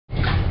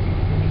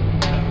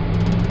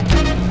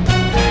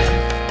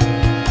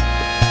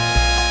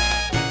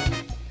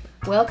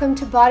Welcome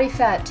to Body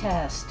Fat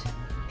Test.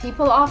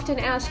 People often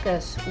ask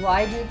us,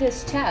 why do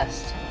this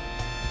test?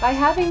 By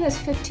having this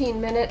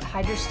 15-minute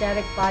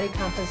hydrostatic body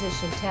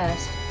composition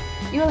test,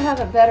 you'll have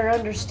a better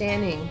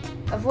understanding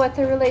of what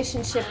the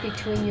relationship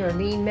between your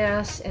lean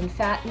mass and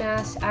fat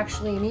mass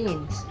actually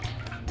means.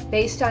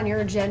 Based on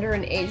your gender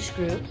and age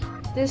group,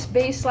 this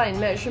baseline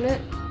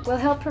measurement will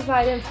help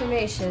provide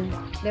information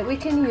that we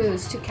can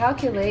use to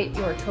calculate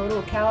your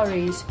total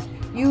calories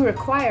you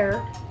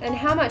require and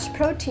how much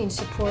protein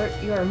support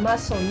your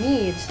muscle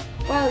needs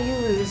while you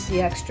lose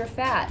the extra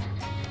fat.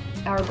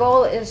 Our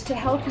goal is to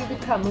help you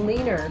become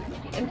leaner,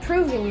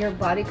 improving your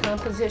body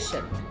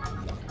composition.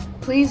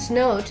 Please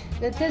note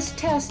that this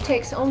test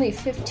takes only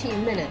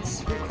 15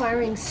 minutes,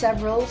 requiring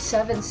several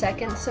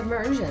 7-second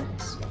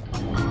submersions.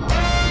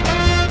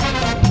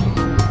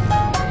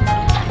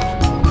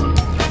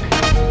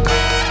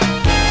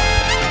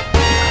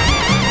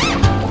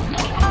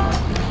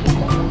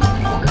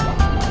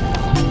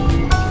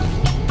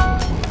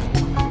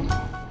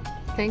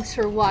 Thanks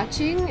for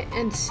watching,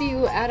 and see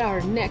you at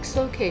our next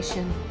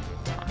location.